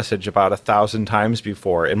error message about 1,000 times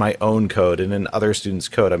before in my own code and in other students'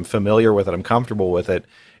 code. I'm familiar with it. I'm comfortable with it.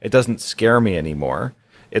 It doesn't scare me anymore.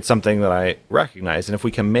 It's something that I recognize. And if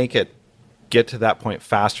we can make it get to that point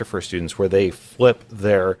faster for students where they flip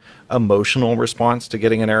their emotional response to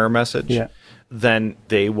getting an error message, then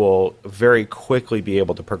they will very quickly be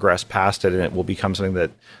able to progress past it, and it will become something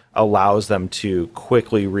that allows them to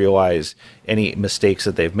quickly realize any mistakes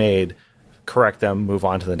that they've made, correct them, move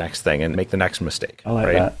on to the next thing, and make the next mistake. I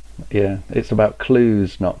like that. Yeah, it's about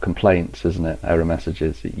clues, not complaints, isn't it? Error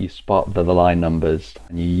messages. You spot the line numbers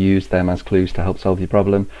and you use them as clues to help solve your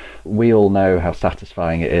problem. We all know how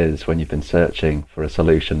satisfying it is when you've been searching for a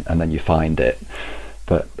solution and then you find it.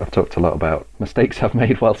 But I've talked a lot about mistakes I've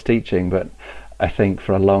made whilst teaching, but I think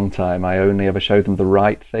for a long time I only ever showed them the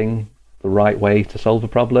right thing, the right way to solve a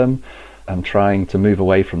problem. I'm trying to move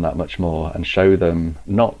away from that much more and show them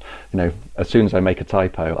not, as soon as I make a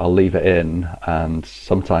typo, I'll leave it in and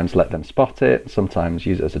sometimes let them spot it, sometimes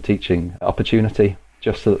use it as a teaching opportunity,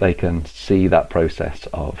 just so that they can see that process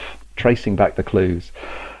of tracing back the clues.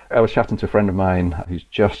 I was chatting to a friend of mine who's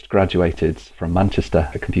just graduated from Manchester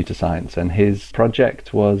at computer science, and his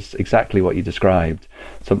project was exactly what you described,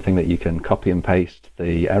 something that you can copy and paste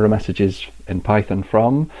the error messages in Python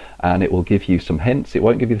from, and it will give you some hints. It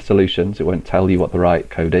won't give you the solutions, it won't tell you what the right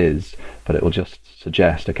code is, but it will just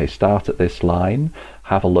suggest, okay, start at this line,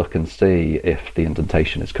 have a look and see if the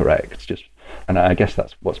indentation is correct. And I guess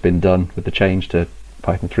that's what's been done with the change to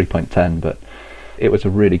Python 3.10, but it was a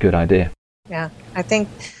really good idea. Yeah, I think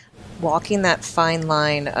walking that fine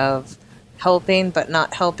line of helping but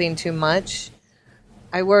not helping too much.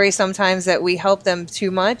 I worry sometimes that we help them too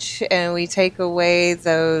much and we take away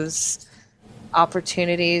those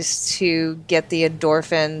opportunities to get the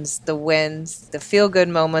endorphins, the wins, the feel-good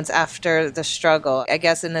moments after the struggle, I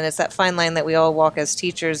guess. And then it's that fine line that we all walk as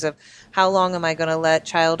teachers of how long am I going to let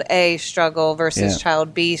child A struggle versus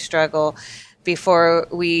child B struggle before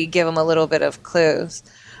we give them a little bit of clues.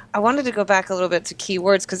 I wanted to go back a little bit to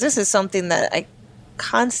keywords because this is something that I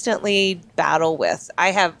constantly battle with.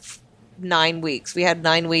 I have 9 weeks. We had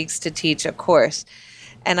 9 weeks to teach a course.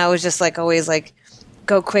 And I was just always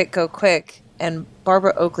go quick, go quick. And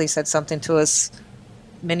Barbara Oakley said something to us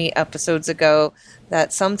many episodes ago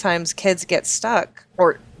that sometimes kids get stuck,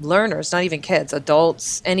 or learners, not even kids,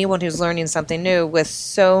 adults, anyone who's learning something new, with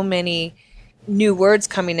so many new words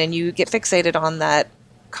coming in, you get fixated on that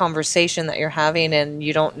conversation that you're having and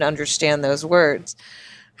you don't understand those words.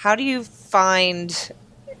 How do you find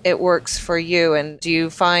it works for you? And do you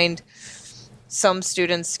find some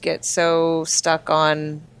students get so stuck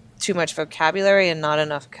on too much vocabulary and not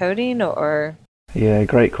enough coding, or? Yeah,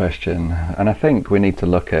 great question. And I think we need to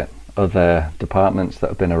look at other departments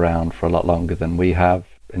that have been around for a lot longer than we have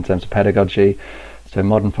in terms of pedagogy. So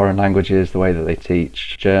modern foreign languages, the way that they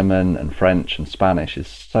teach German and French and Spanish is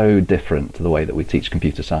so different to the way that we teach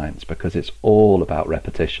computer science because it's all about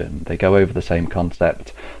repetition. They go over the same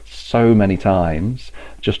concept so many times,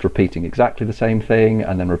 just repeating exactly the same thing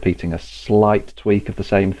and then repeating a slight tweak of the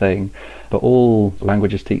same thing. But all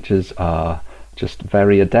languages teachers are just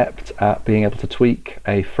very adept at being able to tweak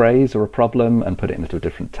a phrase or a problem and put it into a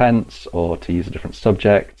different tense or to use a different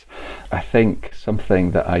subject. I think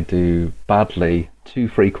something that I do badly too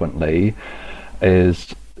frequently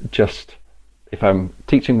is just, if I'm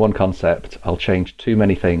teaching one concept, I'll change too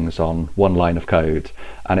many things on one line of code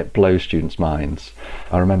and it blows students' minds.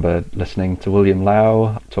 I remember listening to William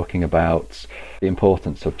Lau talking about the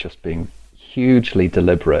importance of just being hugely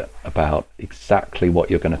deliberate about exactly what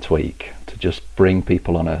you're going to tweak to just bring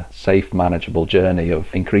people on a safe, manageable journey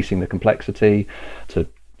of increasing the complexity to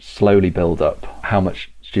slowly build up how much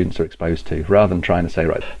students are exposed to, rather than trying to say,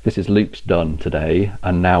 right, this is loops done today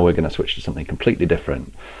and now we're going to switch to something completely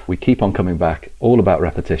different. We keep on coming back, all about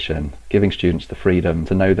repetition, giving students the freedom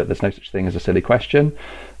to know that there's no such thing as a silly question,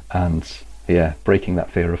 and breaking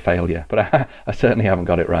that fear of failure. But I certainly haven't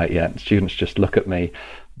got it right yet. Students just look at me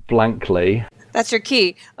blankly. That's your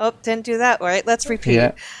key. Oh, didn't do that right. Let's repeat.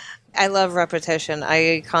 Yeah. I love repetition.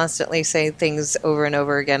 I constantly say things over and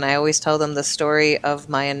over again. I always tell them the story of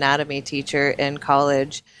my anatomy teacher in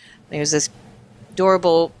college. He was this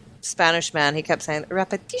adorable Spanish man. He kept saying,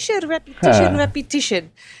 repetition, repetition,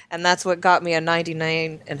 repetition. And that's what got me a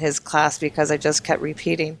 99 in his class because I just kept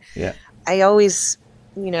repeating. Yeah. I always,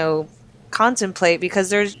 contemplate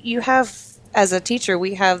because as a teacher,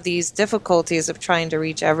 we have these difficulties of trying to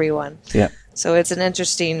reach everyone. Yeah. So it's an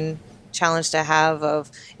interesting challenge to have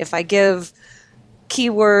of, if I give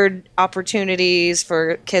keyword opportunities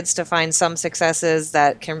for kids to find some successes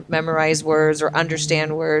that can memorize words or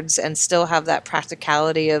understand words and still have that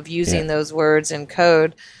practicality of using those words in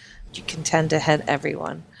code, you can tend to hit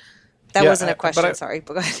everyone. That wasn't a question, sorry.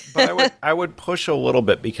 But go ahead. But I would push a little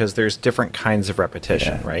bit because there's different kinds of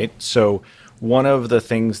repetition, right? So one of the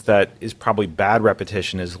things that is probably bad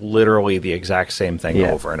repetition is literally the exact same thing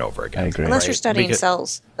over and over again. I agree. Unless you're studying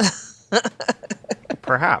cells.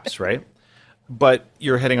 Perhaps, right? But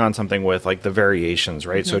you're hitting on something with like the variations,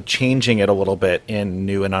 right? So changing it a little bit in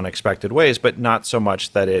new and unexpected ways, but not so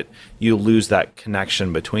much that you lose that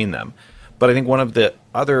connection between them. But I think one of the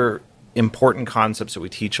other important concepts that we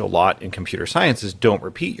teach a lot in computer science is don't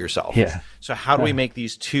repeat yourself. Yeah. So how do we make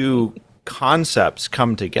these two concepts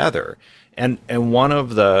come together? And one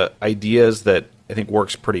of the ideas that I think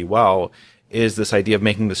works pretty well is this idea of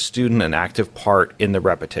making the student an active part in the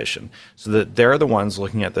repetition, so that they're the ones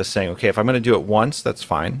looking at this saying, okay, if I'm going to do it once, that's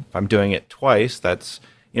fine. If I'm doing it twice, that's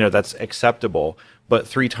acceptable. But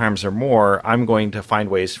 3 times or more, I'm going to find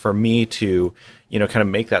ways for me to, kind of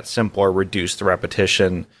make that simpler, reduce the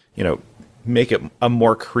repetition, make it a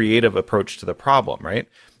more creative approach to the problem, right?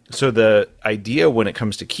 So the idea when it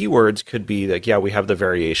comes to keywords could be like, we have the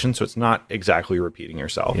variation, so it's not exactly repeating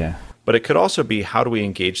yourself. Yeah. But it could also be, how do we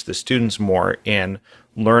engage the students more in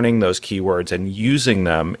learning those keywords and using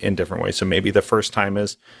them in different ways? So maybe the first time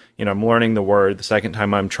is, I'm learning the word. The second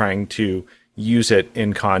time I'm trying to use it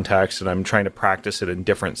in context and I'm trying to practice it in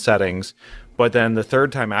different settings. But then the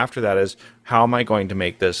third time after that is, how am I going to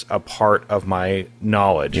make this a part of my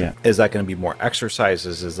knowledge? Yeah. Is that going to be more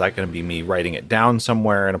exercises? Is that going to be me writing it down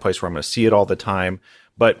somewhere in a place where I'm going to see it all the time?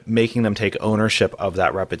 But making them take ownership of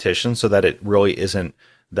that repetition so that it really isn't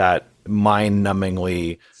that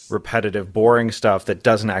mind-numbingly repetitive, boring stuff that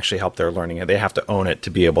doesn't actually help their learning. And they have to own it to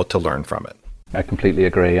be able to learn from it. I completely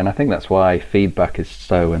agree. And I think that's why feedback is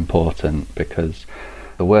so important, because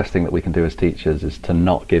the worst thing that we can do as teachers is to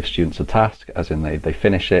not give students a task, as in they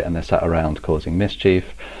finish it and they're sat around causing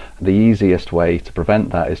mischief. The easiest way to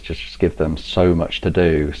prevent that is just give them so much to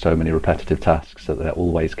do, so many repetitive tasks that they're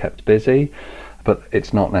always kept busy. But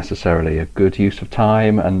it's not necessarily a good use of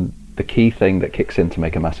time. And the key thing that kicks in to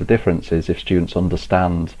make a massive difference is if students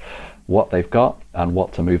understand what they've got and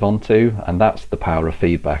what to move on to, and that's the power of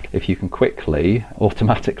feedback. If you can quickly,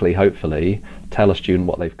 automatically, hopefully, tell a student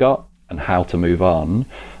what they've got and how to move on,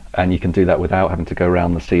 and you can do that without having to go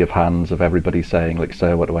around the sea of hands of everybody saying, like,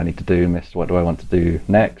 sir, what do I need to do? Miss, what do I want to do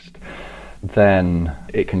next? Then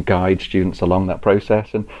it can guide students along that process,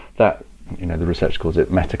 and that, the research calls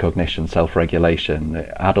it metacognition, self-regulation.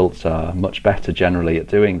 Adults are much better generally at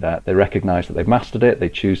doing that. They recognize that they've mastered it, they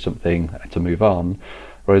choose something to move on.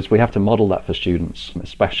 Whereas we have to model that for students,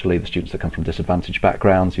 especially the students that come from disadvantaged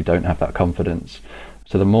backgrounds who don't have that confidence.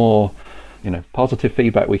 So the more, positive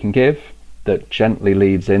feedback we can give that gently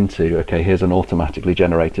leads into, okay, here's an automatically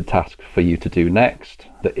generated task for you to do next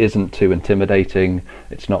that isn't too intimidating.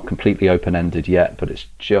 It's not completely open-ended yet, but it's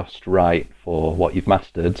just right for what you've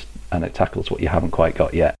mastered, and it tackles what you haven't quite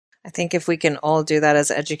got yet. I think if we can all do that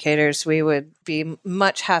as educators, we would be a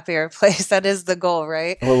much happier place. That is the goal,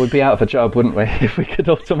 right? Well, we'd be out of a job, wouldn't we, if we could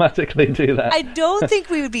automatically do that? I don't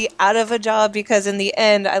think we would be out of a job, because in the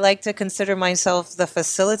end, I like to consider myself the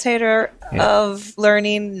facilitator of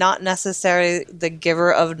learning, not necessarily the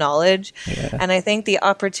giver of knowledge. Yeah. And I think the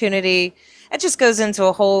opportunity, it just goes into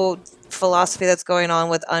a whole philosophy that's going on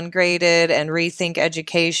with ungraded and rethink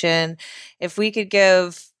education. If we could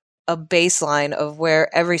give a baseline of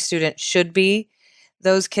where every student should be,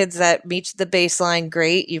 those kids that meet the baseline,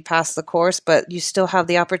 great, you pass the course, but you still have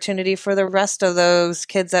the opportunity for the rest of those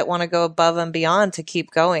kids that want to go above and beyond to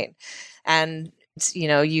keep going. And,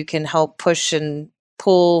 you can help push and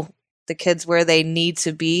pull the kids where they need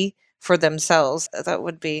to be for themselves. That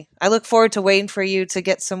would be, I look forward to waiting for you to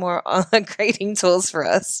get some more grading tools for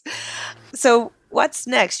us. So what's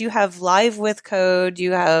next? You have Live with Code,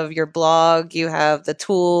 you have your blog, you have the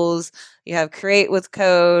tools, you have Create with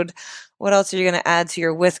Code. What else are you going to add to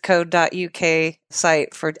your withcode.uk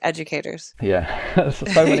site for educators? Yeah,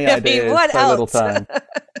 so many ideas, what so else? little time.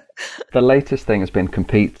 The latest thing has been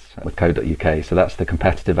Compete with Code.uk. So that's the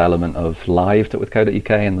competitive element of Live with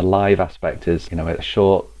Code.uk. And the live aspect is, a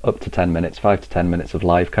short, up to 10 minutes, 5 to 10 minutes of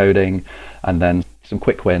live coding, and then some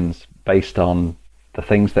quick wins based on the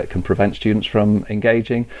things that can prevent students from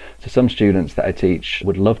engaging. So some students that I teach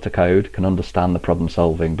would love to code, can understand the problem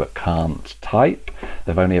solving, but can't type.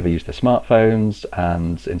 They've only ever used their smartphones,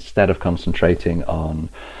 and instead of concentrating on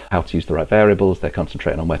how to use the right variables, they're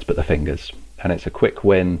concentrating on where to put their fingers. And it's a quick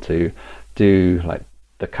win to do like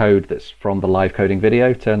the code that's from the live coding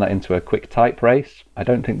video, turn that into a quick type race. I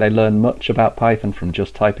don't think they learn much about Python from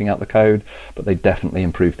just typing out the code, but they definitely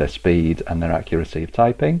improve their speed and their accuracy of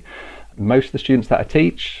typing. Most of the students that I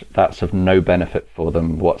teach, that's of no benefit for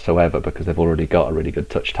them whatsoever because they've already got a really good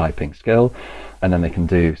touch typing skill, and then they can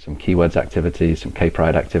do some keywords activities, some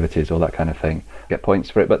K-Pride activities, all that kind of thing, get points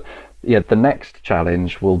for it. But yeah, the next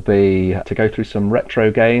challenge will be to go through some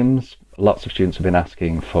retro games. Lots of students have been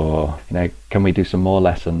asking for, can we do some more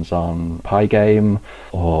lessons on Pygame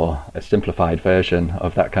or a simplified version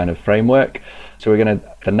of that kind of framework? So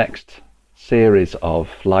the next series of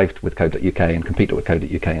Live with Code.uk and Compete with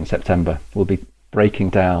Code.uk in September will be breaking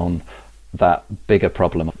down that bigger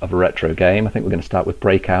problem of a retro game. I think we're going to start with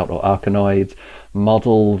Breakout or Arkanoid,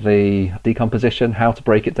 model the decomposition, how to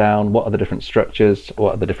break it down, what are the different structures,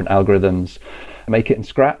 what are the different algorithms, make it in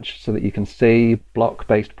Scratch so that you can see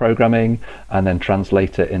block-based programming and then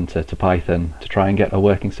translate it into Python to try and get a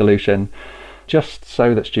working solution, just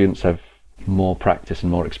so that students have more practice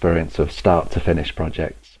and more experience of start to finish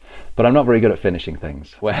projects. But I'm not very good at finishing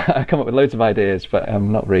things, where I come up with loads of ideas, but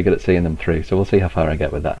I'm not very good at seeing them through. So we'll see how far I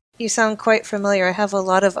get with that. You sound quite familiar. I have a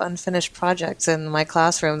lot of unfinished projects in my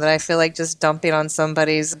classroom that I feel like just dumping on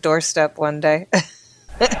somebody's doorstep one day.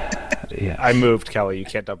 Yeah. I moved, Kelly. You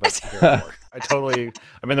can't dump it here anymore.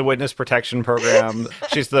 I'm in the witness protection program.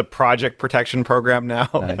 She's the project protection program now.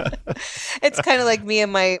 Nice. It's kind of like me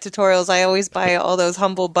and my tutorials. I always buy all those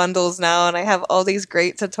Humble bundles now, and I have all these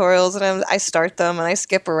great tutorials, and I start them and I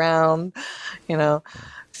skip around,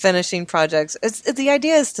 finishing projects. The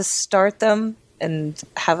idea is to start them and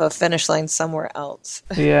have a finish line somewhere else.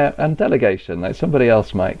 Yeah, and delegation. Like somebody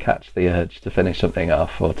else might catch the urge to finish something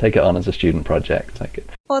off or take it on as a student project.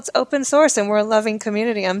 Well, it's open source and we're a loving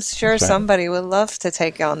community. I'm sure somebody would love to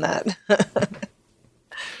take on that.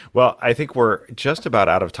 Well, I think we're just about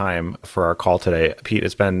out of time for our call today. Pete,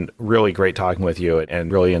 it's been really great talking with you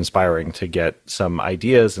and really inspiring to get some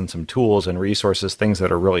ideas and some tools and resources, things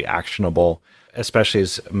that are really actionable, especially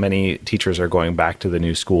as many teachers are going back to the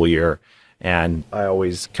new school year. And I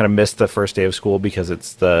always kind of miss the first day of school because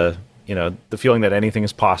it's the feeling that anything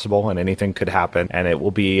is possible and anything could happen and it will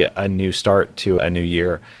be a new start to a new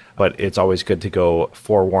year. But it's always good to go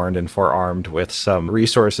forewarned and forearmed with some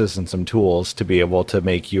resources and some tools to be able to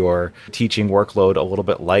make your teaching workload a little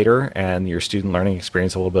bit lighter and your student learning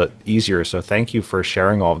experience a little bit easier. So thank you for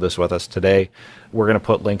sharing all of this with us today. We're going to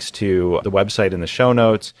put links to the website in the show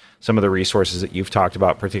notes, some of the resources that you've talked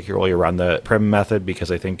about, particularly around the PRIM method,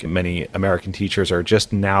 because I think many American teachers are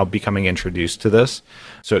just now becoming introduced to this.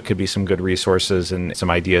 So it could be some good resources and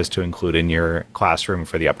some ideas to include in your classroom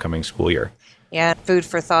for the upcoming school year. Yeah, food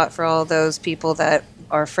for thought for all those people that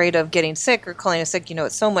are afraid of getting sick or calling in sick.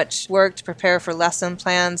 It's so much work to prepare for lesson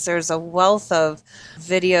plans. There's a wealth of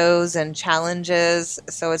videos and challenges.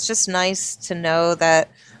 So it's just nice to know that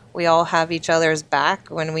we all have each other's back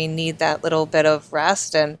when we need that little bit of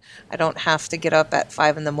rest. And I don't have to get up at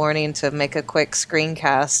 5 a.m. to make a quick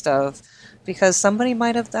screencast because somebody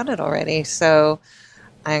might have done it already. So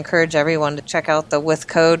I encourage everyone to check out the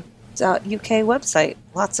withcode.uk website.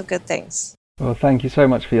 Lots of good things. Well, thank you so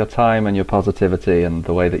much for your time and your positivity and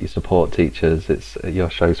the way that you support teachers. Your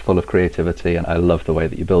show's full of creativity, and I love the way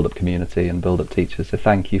that you build up community and build up teachers. So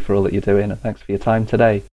thank you for all that you're doing, and thanks for your time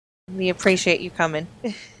today. We appreciate you coming.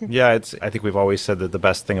 Yeah, I think we've always said that the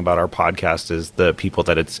best thing about our podcast is the people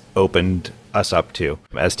that it's opened us up to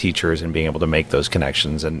as teachers and being able to make those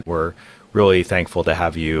connections. And we're really thankful to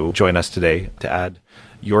have you join us today to add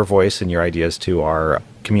your voice and your ideas to our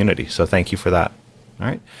community. So thank you for that. All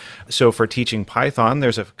right. So for Teaching Python,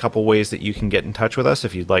 there's a couple ways that you can get in touch with us.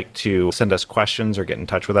 If you'd like to send us questions or get in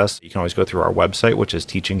touch with us, you can always go through our website, which is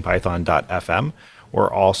teachingpython.fm. We're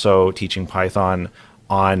also Teaching Python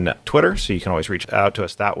on Twitter, so you can always reach out to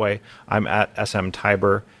us that way. I'm at SM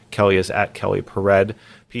Tiber. Kelly is at Kelly Pered.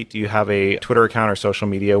 Pete, do you have a Twitter account or social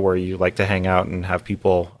media where you like to hang out and have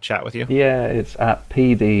people chat with you? Yeah, it's at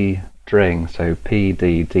PDDring, so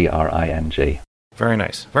PDDRING. Very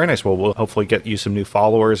nice. Very nice. Well, we'll hopefully get you some new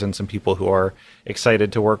followers and some people who are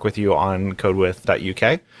excited to work with you on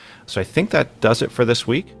codewith.uk. So I think that does it for this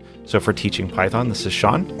week. So for Teaching Python, this is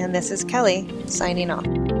Sean. And this is Kelly, signing off.